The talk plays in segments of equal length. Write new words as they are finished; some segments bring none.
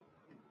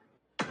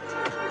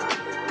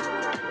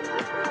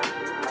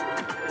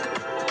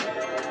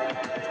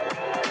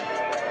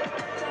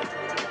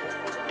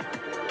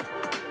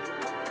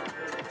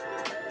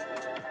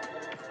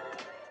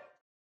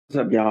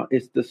What's up, y'all?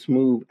 It's the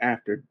Smooth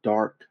After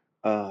Dark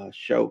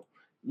show.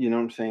 You know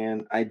what I'm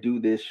saying? I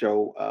do this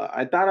show.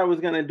 I thought I was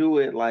gonna do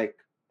it like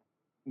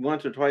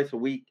once or twice a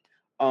week.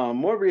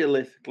 More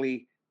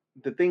realistically,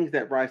 the things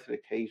that rise to the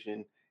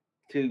occasion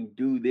to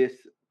do this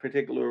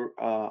particular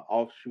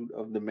offshoot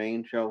of the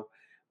main show,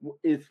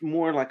 it's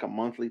more like a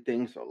monthly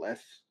thing. So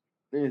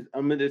I'm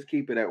gonna just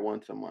keep it at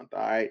once a month.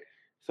 All right.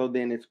 So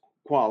then it's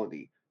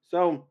quality.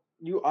 So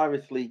you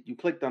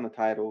clicked on the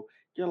title.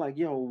 You're like,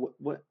 yo,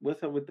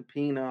 what's up with the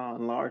penile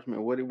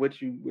enlargement? What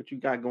you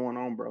got going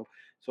on, bro?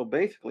 So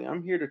basically,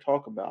 I'm here to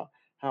talk about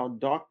how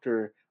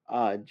Doctor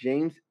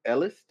James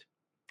Ellis,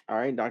 all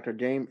right, Dr.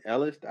 James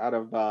Ellis out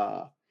of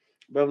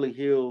Beverly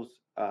Hills,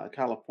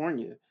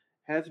 California,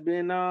 has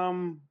been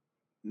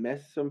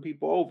messing some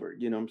people over.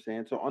 You know what I'm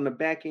saying? So on the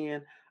back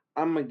end,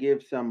 I'm gonna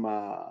give some,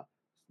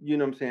 you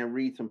know what I'm saying,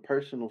 read some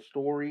personal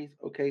stories,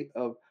 okay,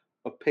 of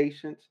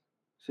patients,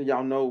 so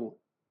y'all know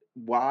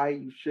why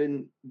you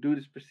shouldn't do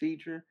this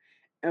procedure.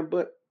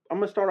 But I'm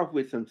gonna start off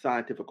with some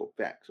scientific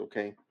facts,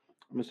 okay?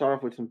 I'm gonna start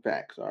off with some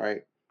facts. All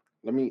right.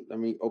 Let me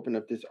open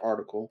up this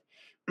article.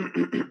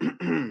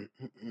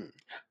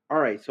 All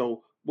right,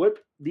 so what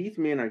these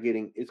men are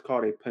getting is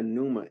called a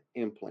Penuma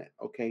implant,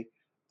 okay?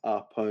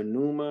 A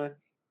Penuma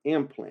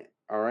implant,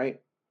 all right?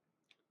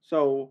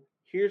 So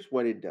here's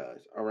what it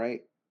does, all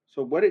right?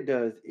 So what it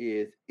does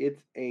is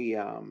it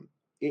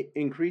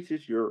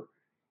increases your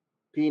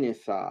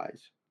penis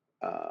size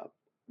uh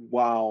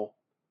while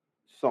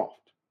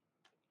soft.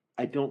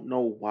 I don't know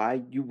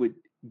why you would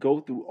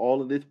go through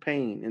all of this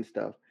pain and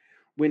stuff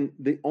when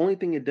the only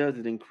thing it does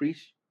is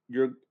increase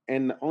your,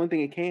 and the only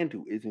thing it can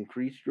do is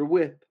increase your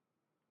width.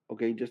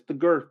 Okay, just the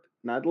girth,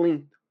 not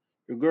length,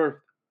 your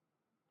girth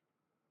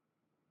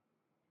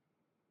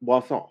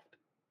while soft.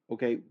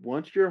 Okay,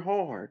 once you're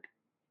hard,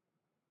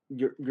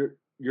 your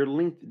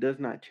length does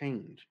not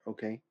change.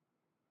 Okay,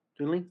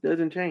 your length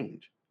doesn't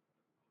change.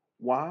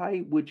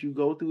 Why would you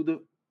go through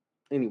the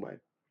anyway?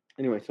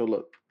 Anyway, so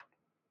look.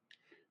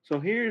 So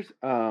here's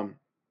the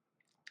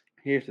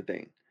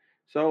thing.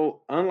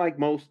 So unlike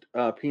most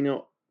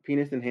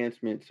penis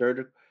enhancement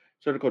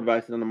surgical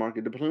devices on the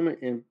market, the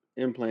Pluma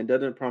implant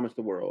doesn't promise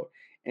the world,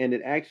 and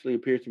it actually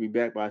appears to be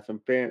backed by some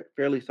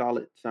fairly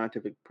solid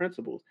scientific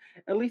principles,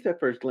 at least at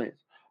first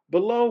glance.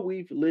 Below,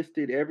 we've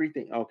listed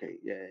everything. Okay,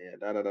 yeah.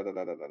 Da, da, da, da,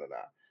 da, da, da,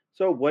 da.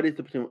 So, what is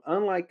the Penuma?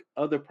 Unlike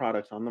other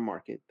products on the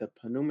market, the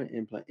Penuma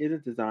implant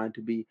isn't designed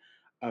to be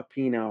a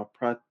penile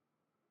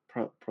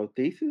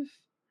prosthesis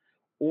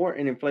or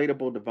an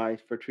inflatable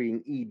device for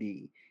treating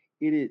ED.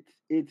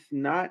 It's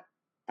not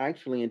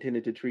actually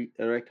intended to treat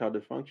erectile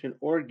dysfunction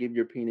or give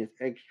your penis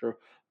extra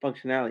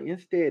functionality.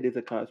 Instead, it's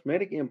a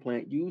cosmetic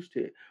implant used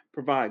to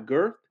provide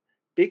girth,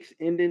 fix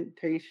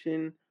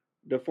indentation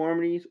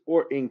deformities,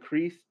 or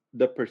increase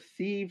the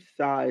perceived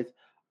size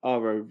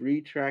of a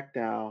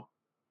retractile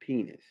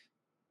penis.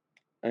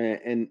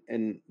 And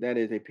that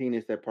is a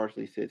penis that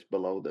partially sits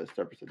below the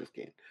surface of the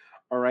skin.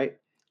 All right.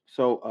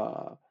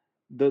 So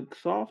the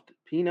soft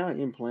penile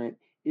implant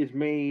is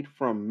made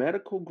from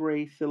medical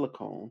grade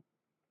silicone.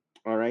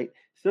 All right,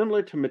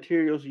 similar to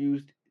materials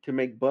used to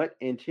make butt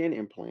and chin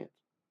implants.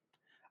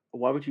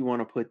 Why would you want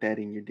to put that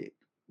in your dick?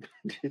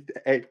 Just,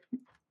 hey,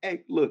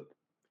 look,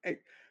 hey,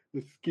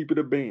 let's keep it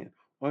a band.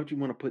 Why would you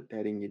want to put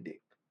that in your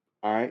dick?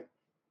 All right,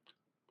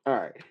 all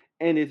right,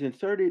 and it's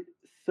inserted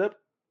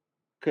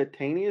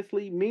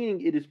subcutaneously,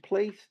 meaning it is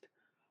placed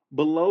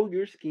below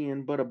your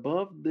skin but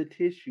above the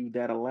tissue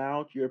that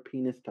allows your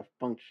penis to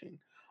function.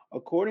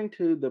 According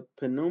to the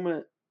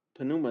Penuma,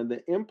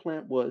 the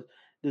implant was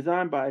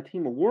designed by a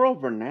team of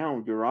world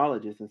renowned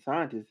urologists and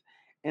scientists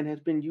and has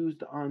been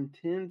used on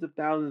tens of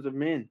thousands of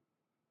men.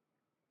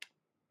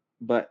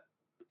 But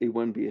it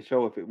wouldn't be a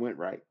show if it went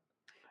right.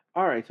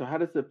 All right, so how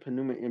does the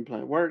Penuma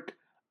implant work?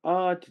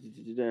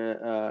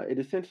 It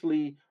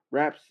essentially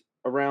wraps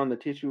around the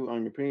tissue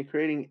on your penis,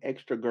 creating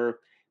extra girth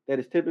that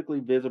is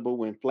typically visible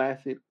when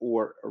flaccid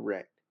or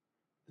erect.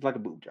 It's like a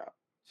boob job.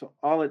 So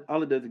all it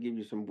does is give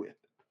you some width.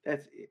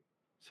 That's it.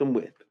 Some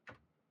width.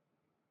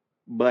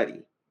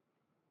 Buddy.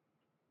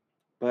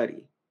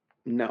 Buddy.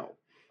 No.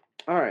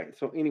 All right.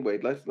 So anyway,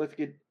 let's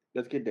get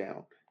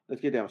down.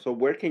 Let's get down. So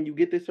where can you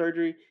get this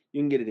surgery?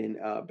 You can get it in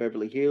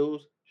Beverly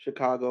Hills,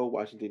 Chicago,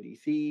 Washington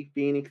D.C.,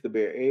 Phoenix, the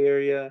Bay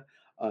Area,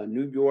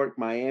 New York,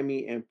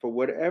 Miami, and for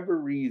whatever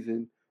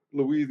reason,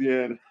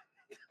 Louisiana.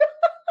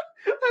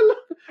 I love,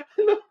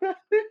 I love, I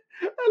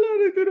love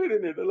they do that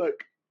in there. They're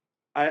like,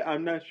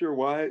 I'm not sure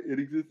why it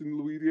exists in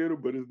Louisiana,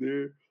 but it's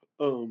there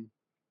um,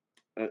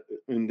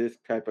 in this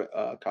type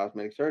of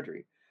cosmetic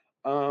surgery.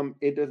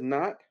 It does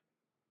not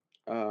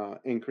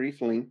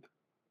increase length.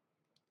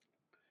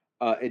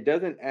 It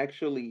doesn't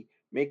actually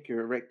make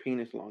your erect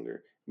penis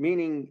longer,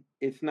 meaning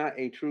it's not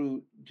a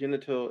true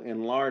genital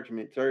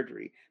enlargement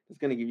surgery that's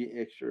going to give you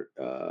extra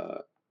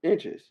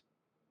inches.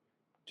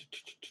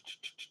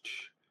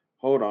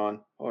 Hold on.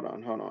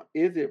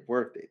 Is it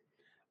worth it?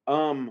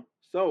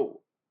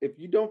 So if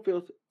you don't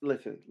feel,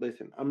 listen,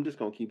 I'm just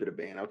gonna keep it a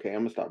band, okay? I'm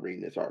gonna stop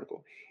reading this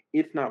article.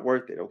 It's not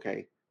worth it,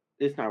 okay?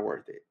 It's not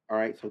worth it. All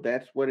right, so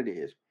that's what it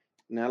is.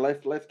 Now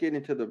let's get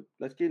into the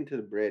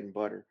bread and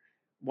butter.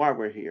 Why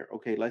we're here?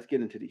 Okay, let's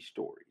get into these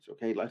stories.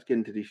 Okay, let's get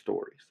into these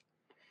stories.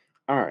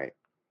 All right.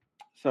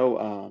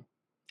 So,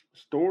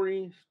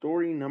 story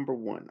number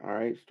one. All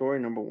right, story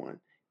number one.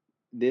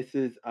 This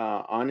is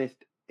Honest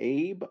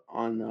Abe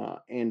on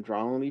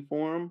Andrology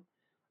Forum.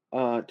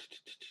 Uh,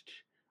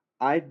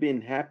 I've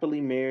been happily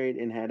married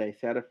and had a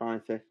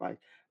satisfying sex life.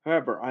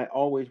 However, I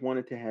always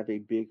wanted to have a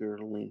bigger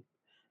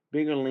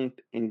length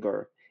and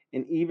girth.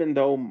 And even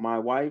though my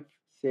wife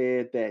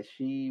said that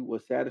she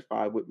was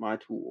satisfied with my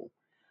tool,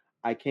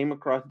 I came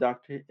across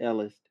Dr.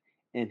 Ellis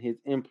and his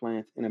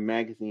implants in a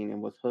magazine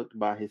and was hooked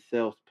by his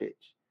sales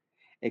pitch.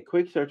 A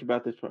quick search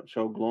about this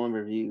showed glowing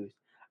reviews.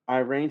 I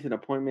arranged an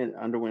appointment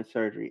and underwent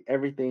surgery.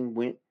 Everything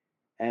went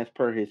as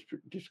per his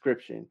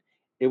description.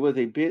 It was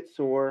a bit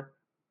sore,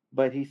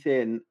 but he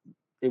said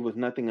it was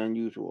nothing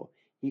unusual.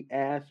 He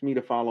asked me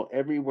to follow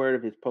every word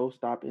of his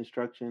post op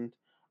instructions,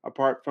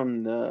 apart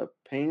from the ugh,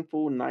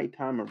 painful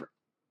nighttime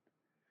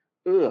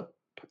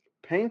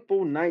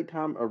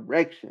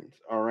erections.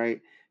 All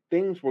right,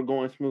 things were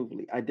going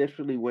smoothly. I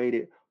desperately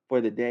waited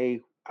for the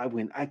day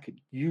when I could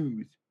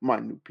use my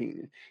new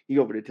penis. He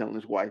over there telling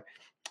his wife,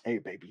 "Hey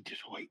baby,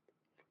 just wait.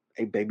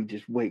 Hey baby,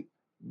 just wait.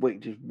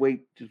 Just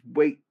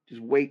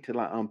wait till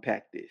I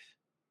unpack this.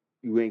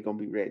 You ain't gonna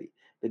be ready."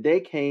 The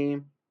day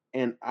came,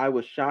 and I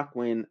was shocked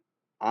when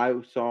I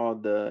saw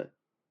the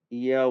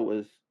EL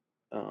was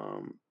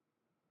um.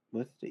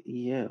 What's the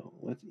EL?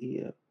 What's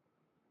EL?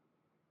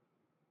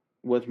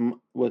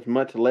 Was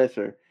much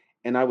lesser,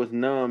 and I was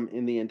numb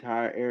in the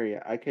entire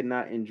area. I could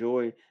not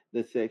enjoy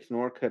the sex,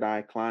 nor could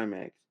I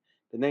climax.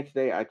 The next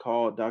day, I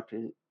called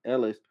Dr.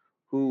 Ellis,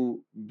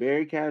 who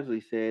very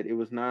casually said it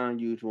was not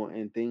unusual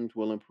and things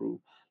will improve.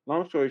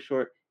 Long story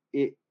short,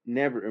 it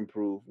never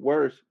improved.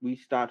 Worse, we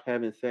stopped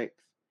having sex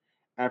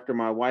after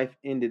my wife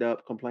ended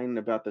up complaining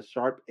about the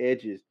sharp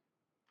edges.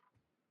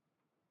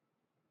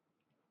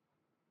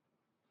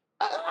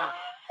 Ah,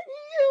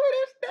 you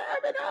were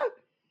stabbing her!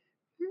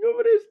 You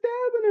were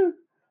stabbing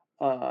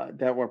her!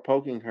 That were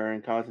poking her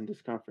and causing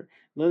discomfort.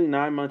 Nearly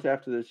 9 months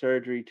after the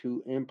surgery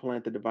to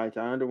implant the device,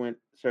 I underwent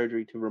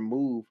surgery to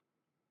remove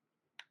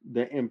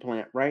the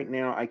implant. Right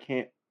now, I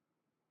can't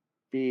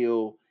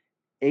feel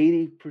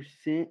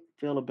 80%,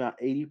 feel about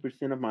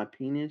 80% of my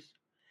penis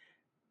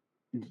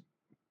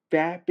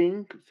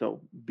fapping,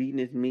 so beating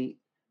his meat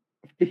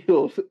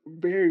feels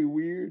very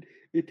weird.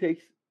 It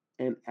takes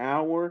an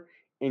hour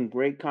and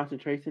great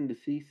concentration to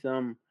see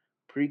some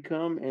pre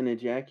cum and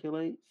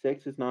ejaculate.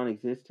 Sex is non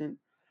existent.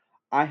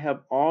 I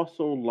have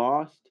also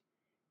lost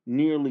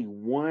nearly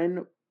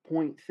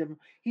 1.7.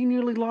 He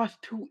nearly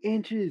lost 2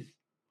 inches.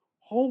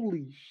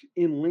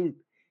 In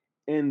length.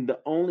 And the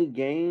only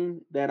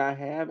gain that I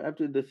have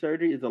after the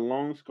surgery is a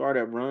long scar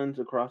that runs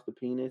across the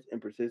penis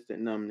and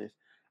persistent numbness.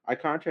 I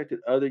contacted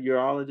other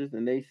urologists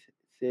and they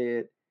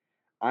said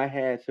I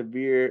had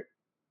severe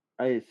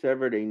I had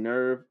severed a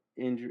nerve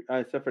injury.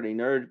 I suffered a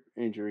nerve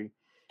injury,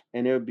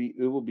 and it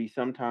will be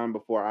some time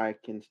before I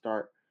can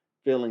start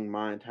feeling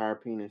my entire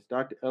penis.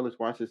 Dr. Ellis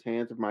washed his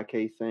hands of my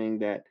case, saying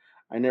that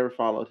I never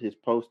followed his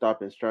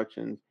post-op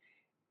instructions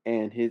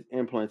and his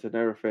implants have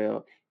never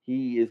failed.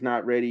 He is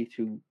not ready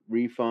to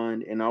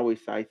refund and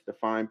always cites the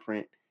fine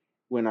print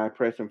when I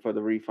press him for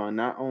the refund.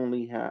 Not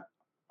only have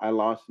I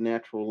lost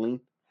natural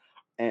length,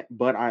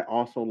 but I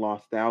also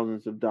lost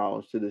thousands of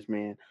dollars to this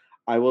man.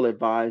 I will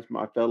advise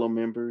my fellow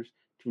members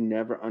to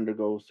never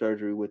undergo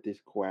surgery with this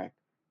quack.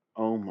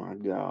 Oh my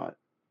God.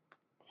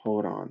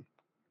 Hold on.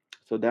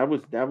 So that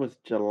was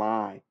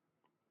July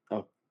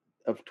of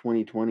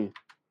 2020.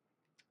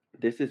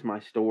 This is my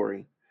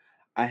story.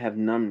 I have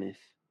numbness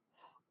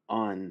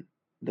on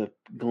the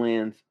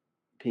glans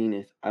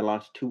penis. I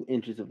lost 2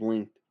 inches of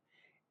length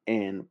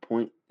and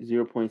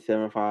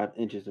 0.75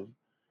 inches of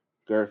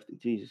girth.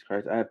 Jesus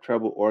Christ. I have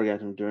trouble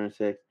orgasm during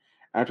sex.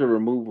 After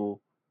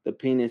removal, the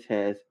penis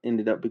has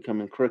ended up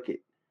becoming crooked.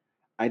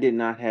 I did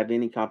not have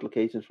any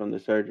complications from the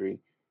surgery,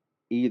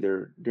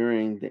 either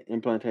during the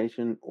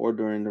implantation or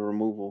during the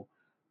removal.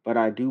 But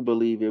I do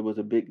believe it was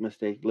a big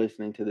mistake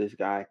listening to this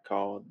guy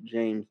called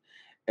James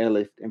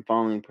Ellis and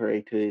falling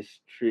prey to his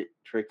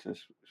tricks and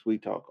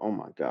sweet talk. Oh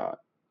my God.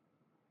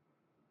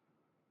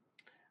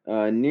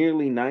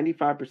 Nearly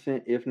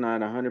 95%, if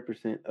not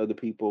 100%, of the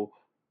people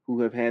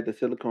who have had the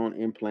silicone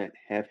implant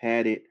have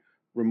had it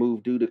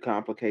removed due to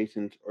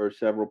complications or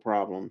several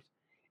problems.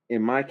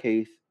 In my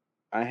case,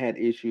 I had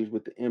issues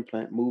with the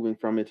implant moving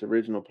from its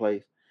original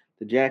place.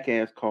 The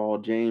jackass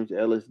called James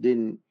Ellis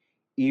didn't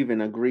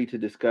even agree to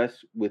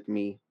discuss with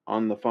me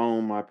on the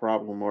phone my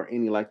problem or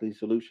any likely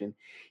solution.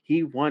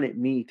 He wanted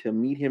me to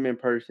meet him in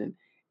person,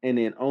 and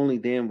then only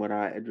then would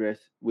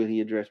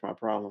he address my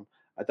problem.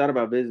 I thought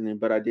about visiting,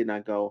 but I did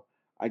not go.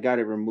 I got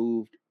it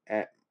removed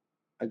at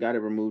I got it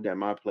removed at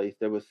my place.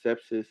 There was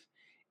sepsis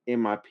in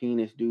my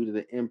penis due to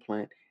the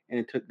implant, and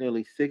it took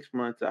nearly 6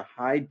 months of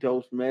high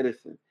dose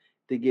medicine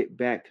to get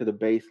back to the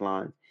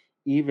baseline.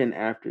 Even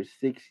after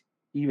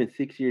even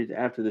 6 years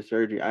after the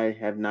surgery, I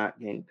have not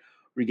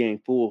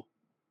regained full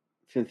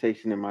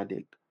sensation in my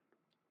dick.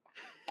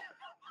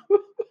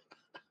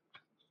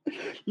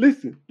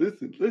 Listen.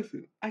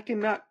 I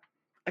cannot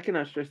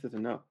stress this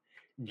enough.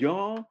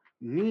 Y'all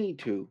need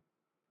to.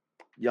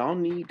 Y'all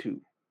need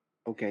to.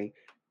 Okay,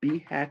 be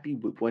happy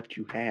with what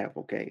you have.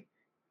 Okay,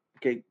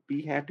 okay,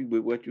 be happy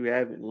with what you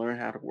have and learn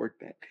how to work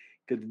that.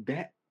 Cause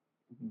that,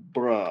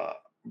 bruh,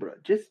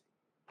 just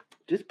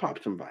pop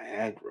some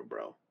Viagra,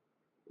 bro.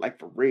 Like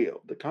for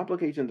real. The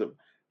complications of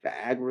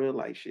Viagra,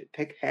 like shit.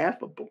 Take a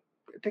half of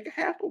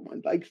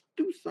one. Like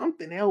do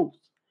something else.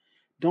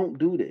 Don't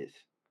do this.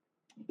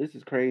 This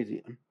is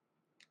crazy.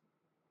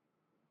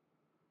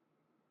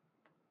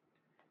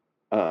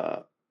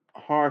 Uh,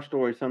 Horror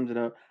story sums it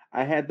up.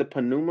 I had the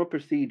Penuma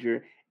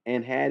procedure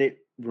and had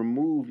it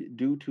removed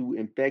due to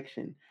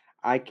infection.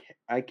 I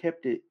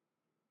kept it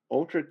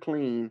ultra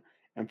clean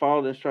and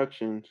followed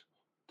instructions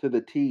to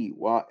the T.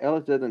 While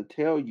Ellis doesn't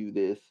tell you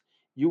this,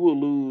 you will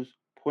lose zero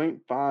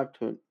point 0.5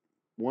 to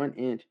 1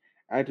 inch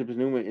after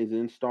Penuma is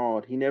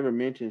installed. He never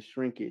mentions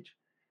shrinkage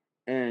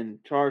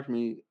and charged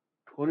me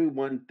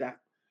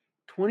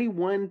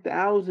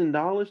 21,000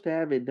 to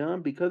have it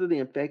done because of the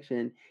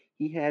infection.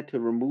 He had to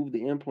remove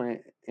the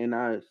implant, and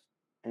I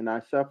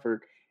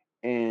suffered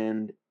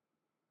and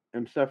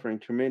am suffering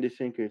tremendous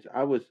shrinkage.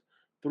 I was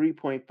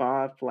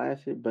 3.5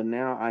 flaccid, but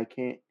now I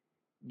can't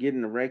get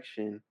an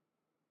erection,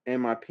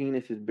 and my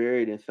penis is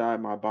buried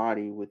inside my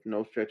body with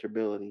no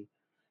stretchability,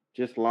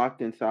 just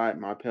locked inside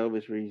my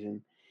pelvis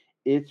region.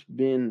 It's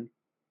been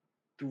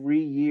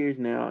 3 years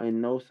now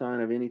and no sign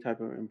of any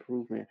type of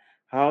improvement.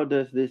 How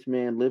does this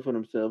man live with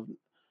himself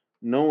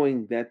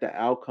knowing that the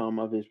outcome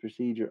of his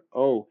procedure?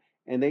 Oh,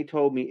 and they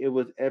told me it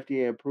was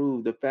FDA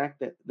approved. The fact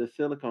that the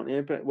silicone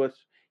implant was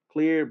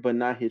clear, but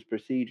not his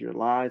procedure.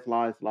 Lies,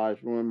 lies,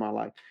 lies, ruined my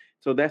life.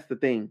 So that's the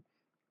thing.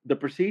 The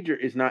procedure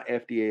is not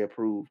FDA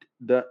approved.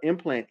 The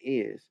implant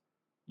is.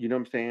 You know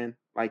what I'm saying?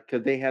 Like,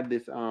 cause they have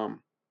this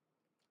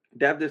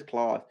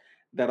clause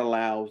that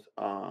allows,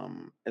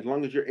 as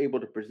long as you're able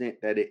to present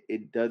that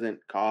it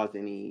doesn't cause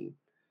any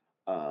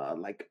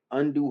like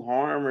undue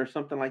harm or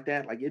something like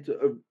that. Like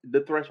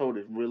the threshold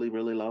is really,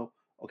 really low.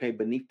 Okay,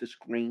 beneath the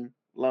screen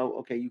low.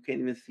 Okay, you can't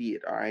even see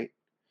it. All right,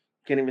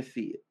 can't even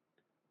see it.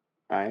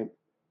 All right,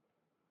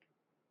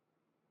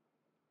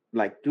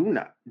 like do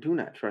not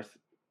trust,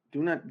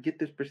 do not get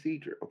this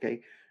procedure.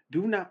 Okay,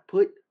 do not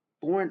put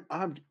foreign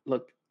object.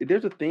 Look,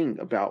 there's a thing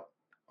about,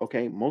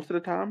 okay, most of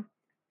the time,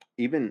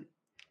 even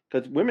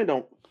because women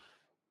don't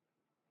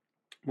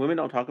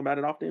talk about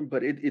it often,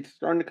 but it's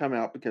starting to come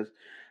out because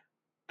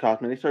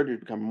cosmetic surgery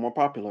is becoming more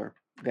popular.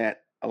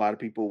 That a lot of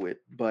people with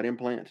butt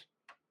implants,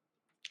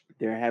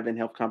 they're having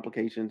health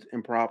complications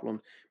and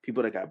problems.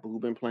 People that got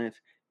boob implants,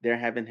 they're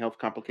having health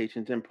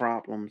complications and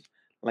problems.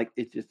 Like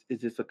it's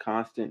just a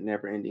constant,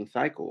 never-ending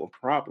cycle of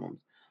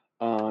problems.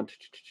 Uh,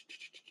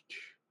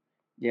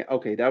 yeah,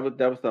 okay, that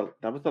was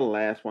the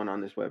last one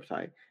on this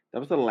website. That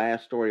was the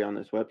last story on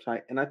this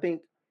website, and I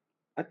think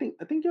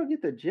y'all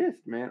get the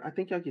gist, man. I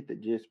think y'all get the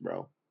gist,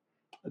 bro.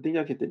 I think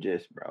y'all get the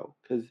gist, bro.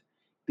 Because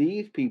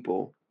these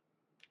people,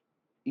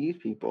 these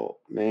people,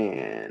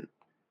 man,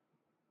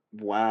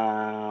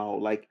 wow,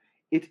 like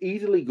it's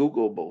easily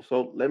Googleable.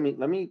 So let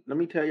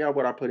me tell y'all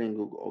what I put in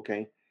Google.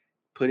 Okay,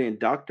 put in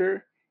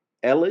Doctor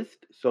Ellis.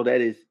 So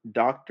that is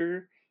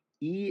Doctor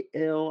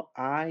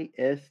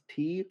Elist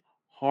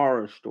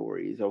horror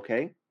stories.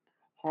 Okay,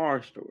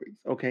 horror stories.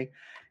 Okay,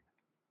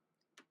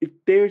 if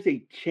there's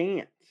a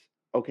chance,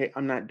 okay,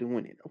 I'm not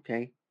doing it.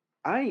 Okay,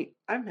 I'm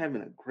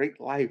having a great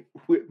life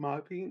with my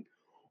opinion.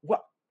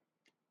 What,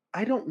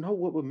 I don't know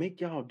what would make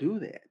y'all do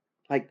that.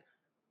 Like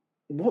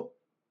what,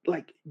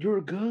 like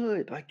you're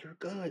good. Like you're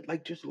good.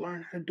 Like just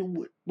learn how to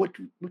do what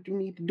you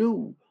need to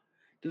do.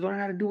 Just learn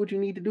how to do what you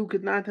need to do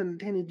because 9 times out of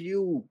 10 is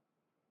you.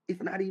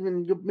 It's not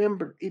even your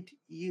member. It's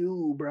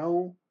you,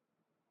 bro.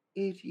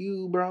 It's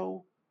you,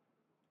 bro.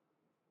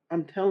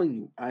 I'm telling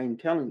you. I'm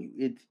telling you.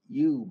 It's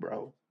you,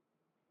 bro.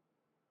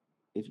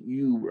 It's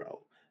you,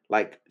 bro.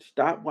 Like,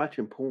 stop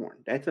watching porn.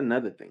 That's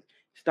another thing.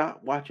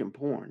 Stop watching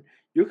porn.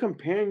 You're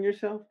comparing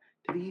yourself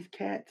to these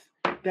cats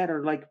that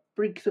are like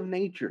freaks of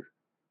nature.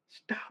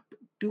 Stop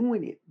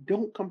doing it.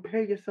 Don't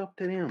compare yourself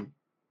to them.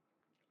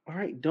 All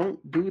right, don't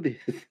do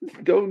this.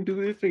 Don't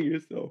do this to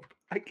yourself.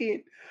 I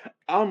can't.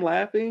 I'm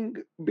laughing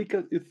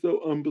because it's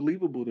so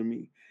unbelievable to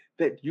me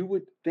that you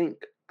would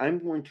think I'm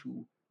going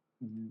to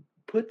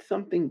put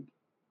something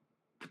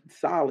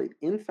solid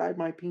inside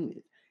my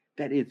penis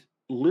that it's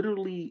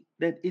literally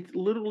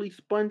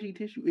spongy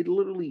tissue. It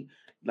literally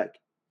like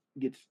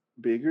gets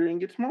bigger and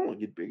gets smaller,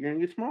 get bigger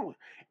and get smaller.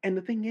 And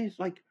the thing is,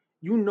 like,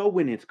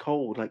 when it's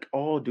cold, like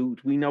all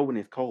dudes, we know when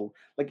it's cold.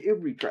 Like it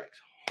retracts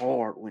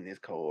hard when it's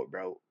cold,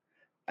 bro.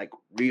 Like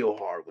real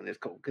hard when it's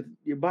cold. Cause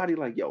your body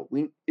like, yo,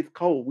 it's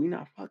cold. We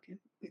not fucking.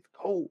 It's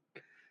cold.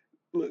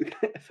 Look,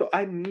 so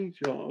I need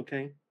y'all,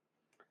 okay?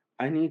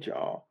 I need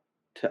y'all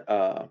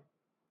to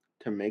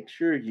make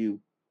sure you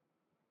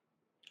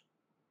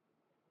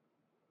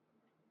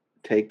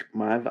take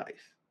my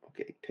advice.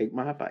 Okay, take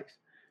my advice.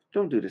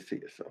 Don't do this to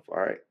yourself, all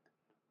right?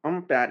 I'm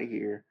up out of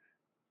here.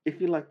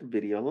 If you like the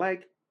video,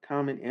 like,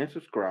 comment, and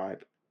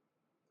subscribe.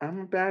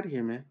 I'm up out of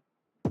here, man.